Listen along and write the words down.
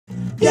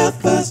your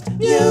first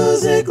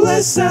music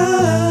lesson.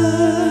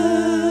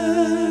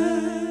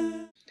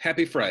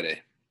 Happy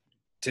Friday.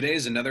 Today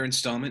is another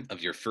installment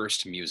of your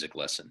first music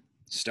lesson,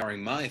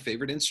 starring my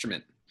favorite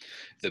instrument,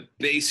 the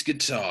bass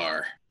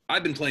guitar.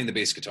 I've been playing the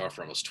bass guitar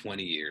for almost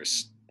 20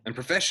 years, and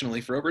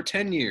professionally for over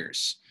 10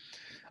 years.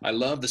 I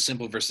love the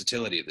simple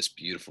versatility of this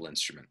beautiful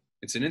instrument.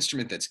 It's an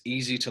instrument that's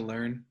easy to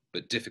learn,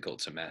 but difficult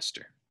to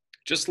master.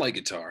 Just like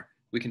guitar,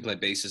 we can play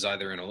bass as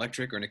either an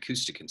electric or an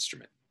acoustic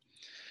instrument.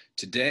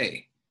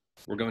 Today,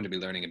 we're going to be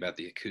learning about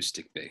the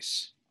acoustic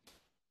bass.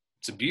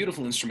 It's a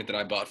beautiful instrument that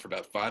I bought for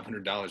about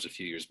 $500 a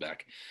few years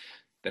back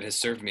that has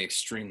served me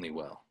extremely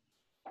well.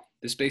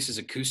 This bass is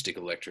acoustic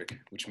electric,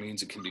 which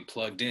means it can be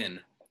plugged in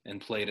and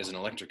played as an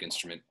electric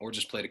instrument or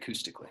just played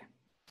acoustically.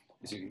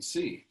 As you can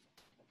see,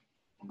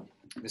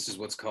 this is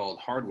what's called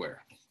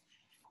hardware.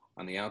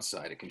 On the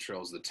outside, it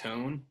controls the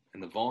tone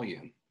and the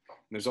volume.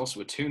 And there's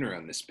also a tuner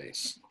on this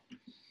bass.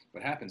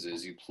 What happens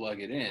is you plug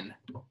it in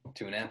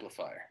to an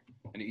amplifier,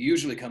 and it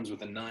usually comes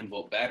with a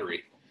 9-volt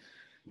battery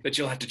that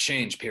you'll have to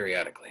change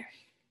periodically.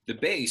 The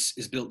bass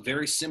is built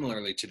very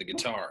similarly to the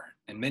guitar,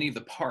 and many of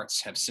the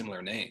parts have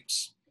similar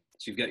names.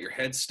 So you've got your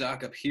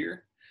headstock up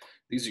here.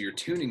 These are your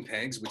tuning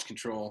pegs, which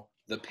control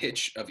the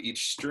pitch of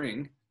each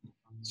string.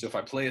 So if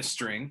I play a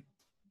string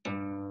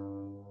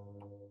and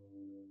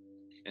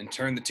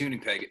turn the tuning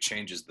peg, it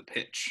changes the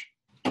pitch.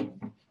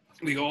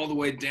 We go all the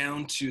way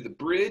down to the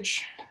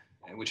bridge,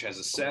 which has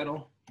a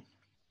saddle.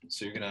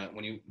 So you're gonna,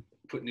 when you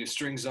put new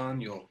strings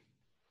on, you'll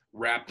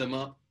wrap them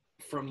up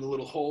from the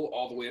little hole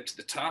all the way up to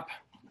the top.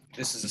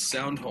 This is a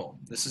sound hole.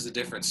 This is a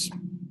difference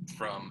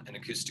from an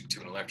acoustic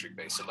to an electric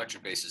bass.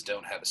 Electric basses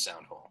don't have a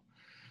sound hole.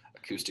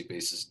 Acoustic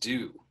basses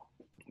do.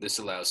 This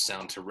allows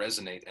sound to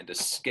resonate and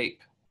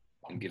escape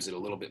and gives it a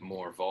little bit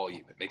more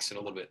volume. It makes it a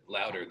little bit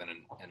louder than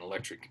an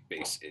electric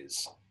bass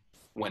is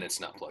when it's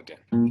not plugged in.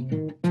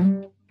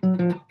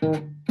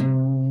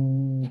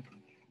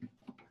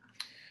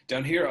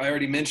 Down here, I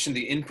already mentioned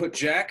the input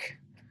jack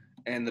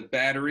and the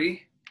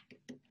battery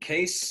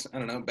case. I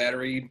don't know,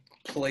 battery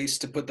place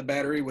to put the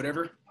battery,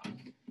 whatever.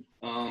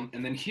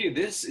 And then here,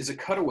 this is a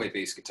cutaway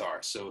bass guitar.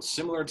 So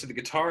similar to the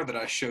guitar that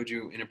I showed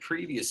you in a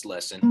previous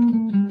lesson,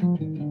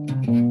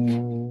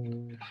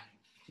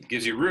 it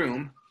gives you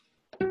room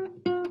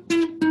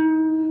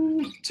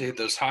to hit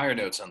those higher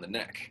notes on the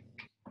neck.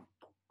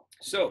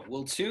 So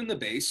we'll tune the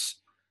bass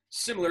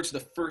similar to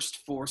the first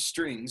 4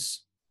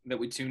 strings that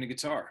we tune a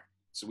guitar.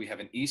 So we have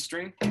an E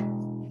string,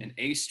 an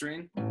A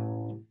string,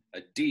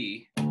 a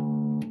D,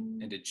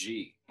 and a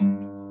G.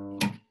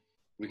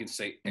 We can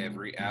say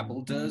every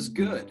apple does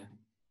good,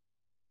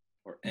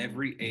 or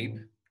every ape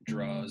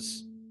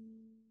draws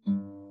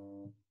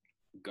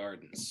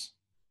gardens.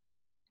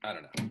 I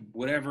don't know.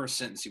 Whatever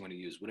sentence you want to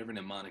use, whatever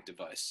mnemonic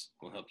device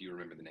will help you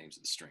remember the names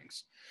of the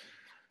strings.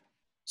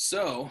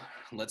 So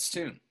let's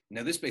tune.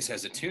 Now this bass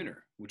has a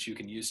tuner, which you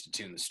can use to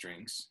tune the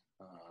strings,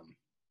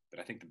 but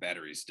I think the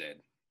battery's dead,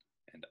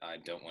 and I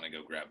don't want to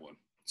go grab one.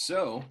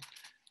 So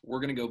we're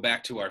going to go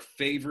back to our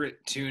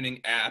favorite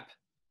tuning app,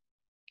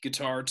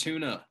 Guitar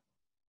Tuna.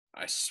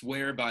 I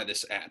swear by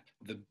this app.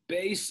 The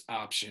bass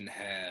option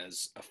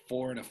has a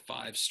 4 and a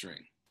 5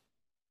 string.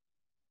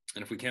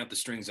 And if we count the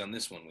strings on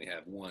this one, we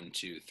have 1,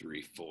 2,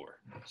 3, 4.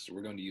 So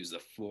we're going to use the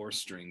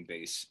 4-string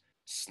bass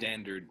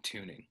standard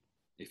tuning,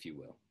 if you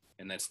will.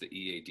 And that's the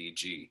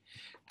EADG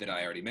that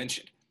I already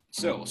mentioned.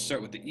 So we'll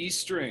start with the E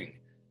string.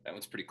 That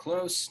one's pretty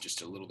close,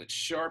 just a little bit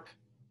sharp.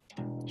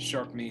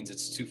 Sharp means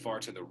it's too far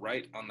to the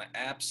right on the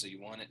app, so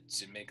you want it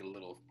to make a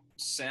little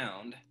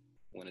sound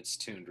when it's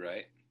tuned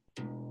right.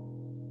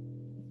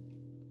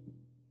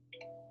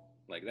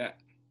 Like that.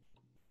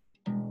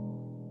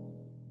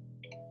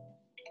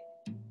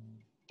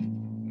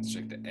 Let's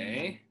check the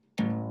A.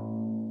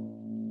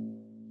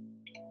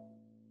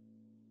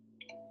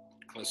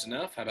 Close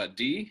enough. How about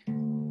D?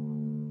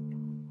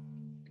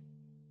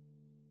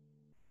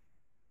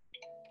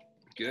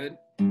 Good.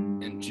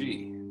 And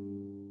G.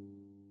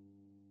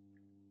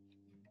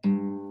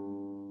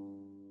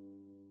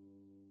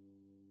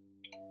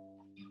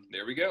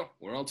 There we go.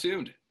 We're all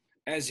tuned.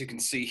 As you can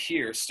see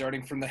here,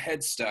 starting from the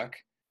headstock,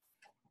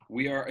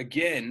 we are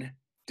again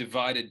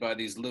divided by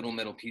these little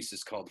metal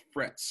pieces called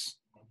frets.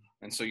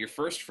 And so your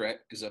first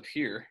fret is up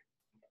here,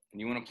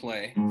 and you want to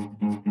play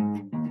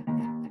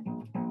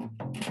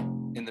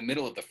in the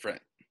middle of the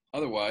fret.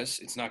 Otherwise,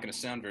 it's not going to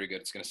sound very good.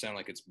 It's going to sound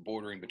like it's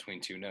bordering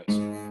between 2 notes.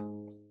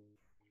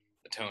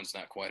 The tone's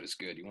not quite as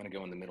good. You want to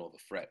go in the middle of the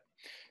fret.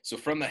 So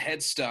from the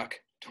headstock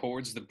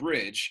towards the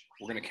bridge,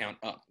 we're going to count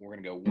up. We're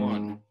going to go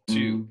 1,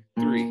 2,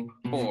 3,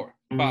 4,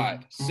 5,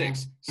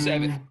 6,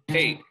 7,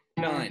 8,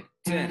 9,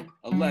 10,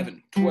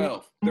 11,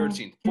 12,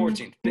 13,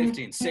 14,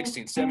 15,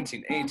 16,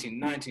 17, 18,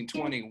 19,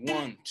 20,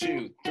 1,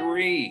 2,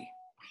 3.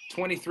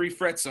 23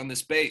 frets on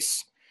this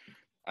bass.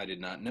 I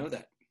did not know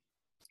that.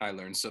 I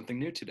learned something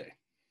new today.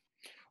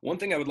 One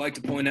thing I would like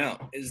to point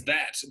out is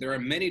that there are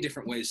many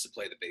different ways to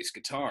play the bass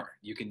guitar.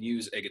 You can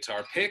use a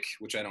guitar pick,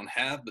 which I don't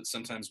have, but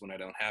sometimes when I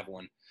don't have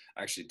one,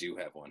 I actually do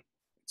have one.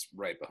 It's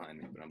right behind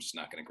me, but I'm just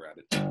not going to grab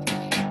it.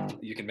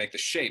 You can make the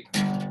shape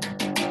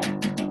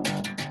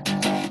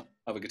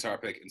of a guitar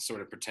pick and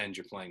sort of pretend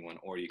you're playing one,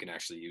 or you can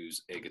actually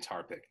use a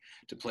guitar pick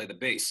to play the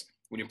bass.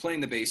 When you're playing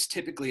the bass,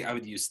 typically I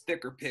would use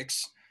thicker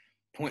picks,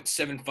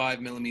 0.75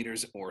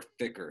 millimeters or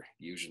thicker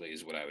usually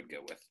is what I would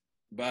go with.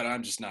 But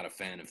I'm just not a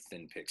fan of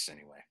thin picks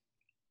anyway.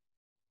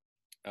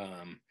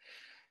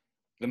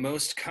 The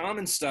most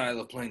common style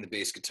of playing the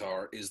bass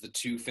guitar is the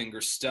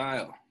two-finger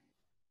style.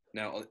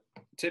 Now,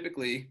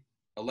 typically,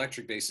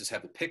 electric basses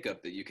have a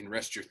pickup that you can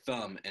rest your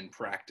thumb and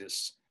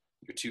practice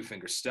your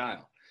two-finger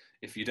style.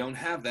 If you don't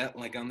have that,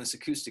 like on this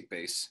acoustic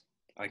bass,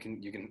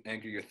 you can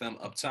anchor your thumb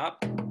up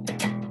top.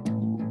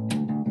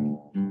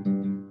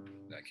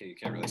 Okay, you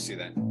can't really see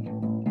that.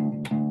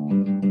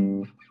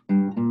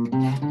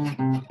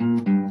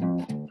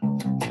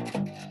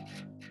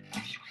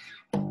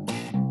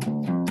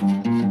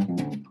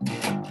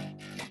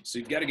 So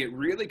you've got to get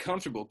really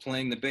comfortable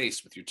playing the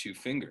bass with your two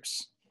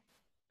fingers.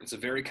 It's a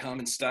very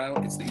common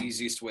style. It's the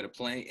easiest way to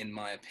play, in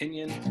my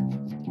opinion.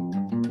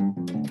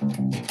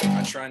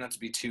 I try not to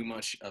be too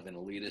much of an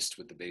elitist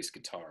with the bass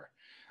guitar.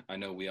 I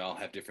know we all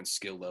have different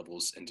skill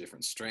levels and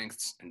different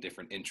strengths and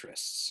different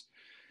interests.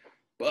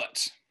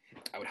 But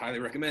I would highly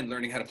recommend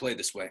learning how to play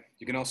this way.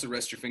 You can also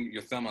rest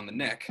your thumb on the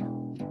neck. You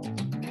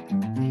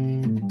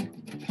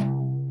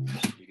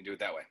can do it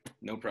that way,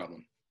 no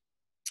problem.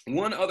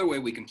 One other way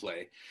we can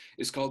play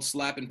is called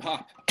slap and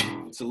pop.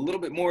 It's a little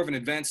bit more of an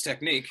advanced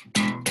technique.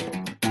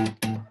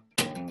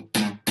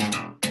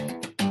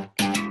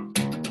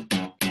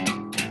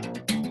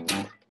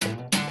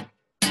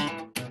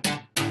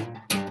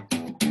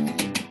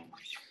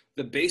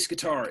 The bass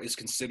guitar is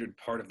considered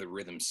part of the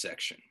rhythm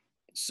section,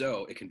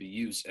 so it can be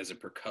used as a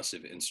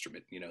percussive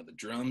instrument. You know, the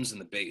drums and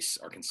the bass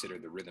are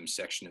considered the rhythm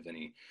section of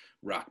any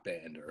rock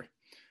band or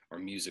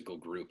musical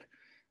group.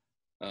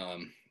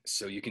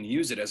 So you can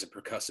use it as a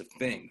percussive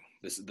thing.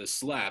 The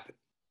slap,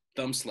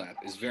 thumb slap,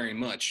 is very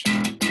much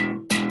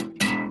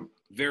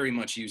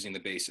using the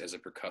bass as a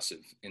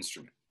percussive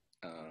instrument,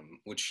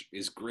 which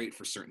is great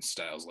for certain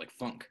styles like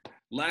funk.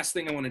 Last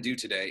thing I want to do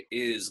today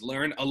is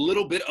learn a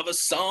little bit of a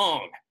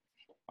song.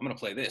 I'm going to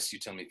play this. You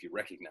tell me if you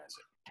recognize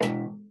it.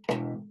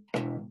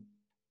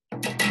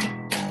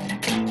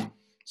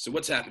 So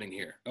what's happening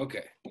here?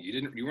 Okay,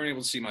 you weren't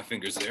able to see my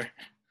fingers there.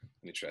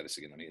 Let me try this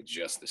again. Let me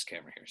adjust this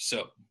camera here.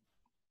 So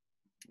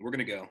we're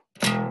going to go.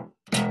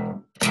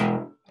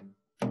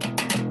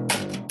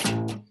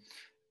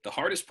 The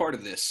hardest part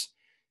of this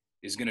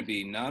is going to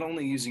be not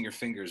only using your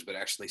fingers, but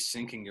actually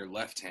syncing your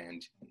left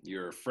hand,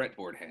 your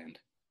fretboard hand,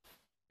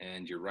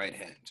 and your right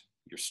hand,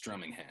 your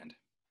strumming hand.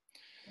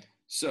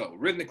 So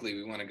rhythmically,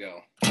 we want to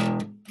go.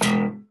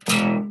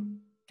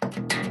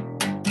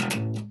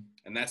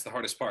 And that's the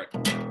hardest part.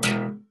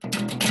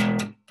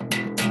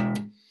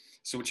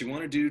 So what you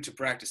want to do to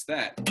practice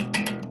that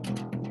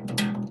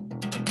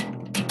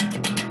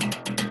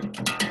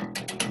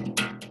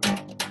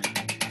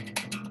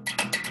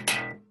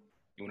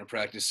you want to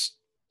practice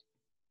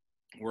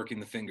working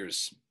the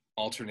fingers,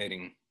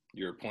 alternating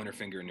your pointer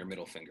finger and your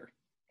middle finger,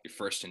 your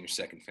first and your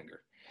second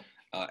finger,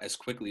 as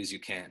quickly as you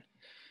can.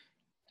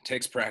 It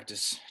takes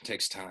practice, it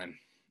takes time.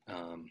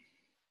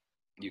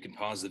 You can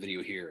pause the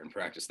video here and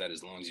practice that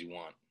as long as you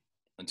want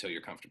until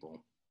you're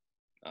comfortable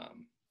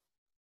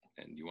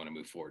and you want to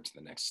move forward to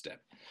the next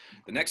step.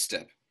 The next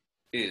step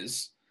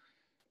is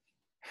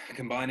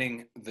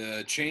combining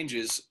the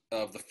changes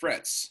of the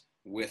frets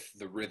with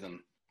the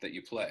rhythm that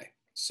you play.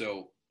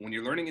 So when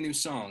you're learning a new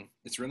song,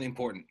 it's really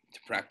important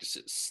to practice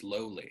it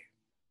slowly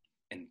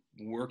and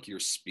work your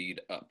speed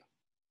up.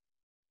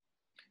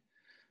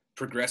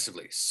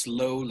 Progressively,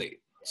 slowly.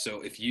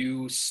 So if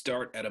you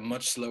start at a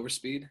much slower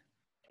speed,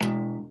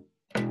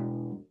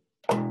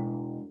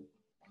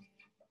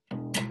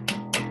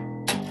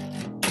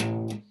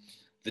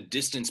 the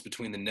distance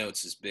between the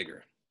notes is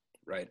bigger,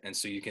 right? And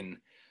so you can,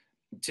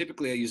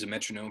 typically I use a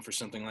metronome for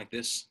something like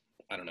this.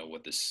 I don't know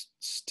what this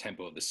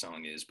tempo of the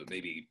song is, but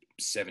maybe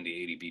 70,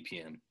 80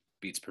 BPM,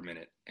 beats per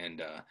minute.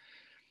 And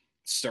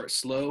start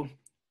slow,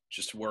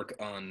 just work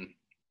on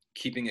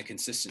keeping a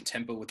consistent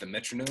tempo with the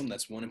metronome.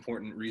 That's one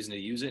important reason to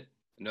use it.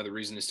 Another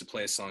reason is to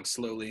play a song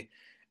slowly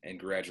and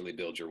gradually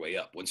build your way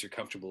up. Once you're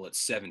comfortable at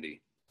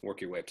 70,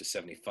 work your way up to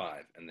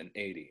 75, and then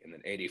 80, and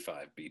then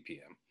 85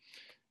 BPM.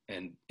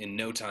 And in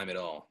no time at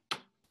all,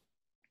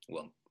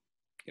 well,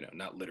 you know,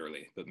 not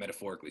literally, but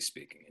metaphorically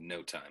speaking, in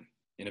no time,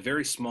 in a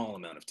very small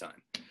amount of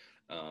time,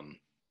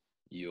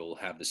 you'll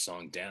have the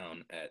song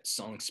down at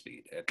song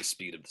speed, at the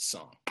speed of the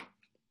song.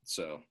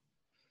 So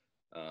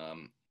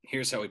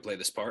here's how we play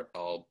this part.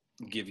 I'll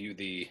give you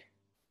the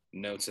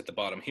notes at the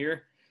bottom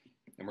here,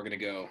 and we're going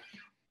to go.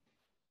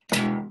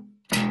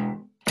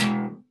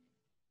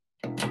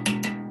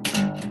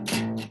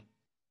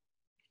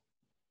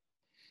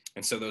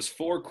 And so those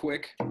four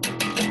quick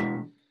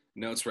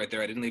notes right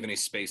there, I didn't leave any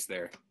space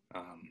there,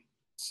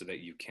 so that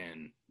you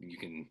can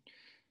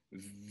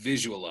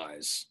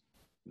visualize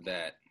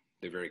that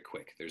they're very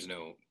quick.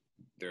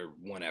 They're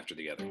one after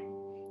the other.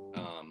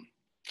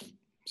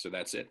 So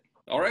that's it.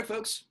 All right,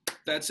 folks,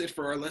 that's it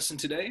for our lesson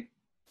today.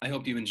 I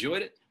hope you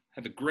enjoyed it.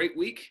 Have a great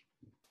week.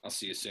 I'll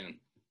see you soon.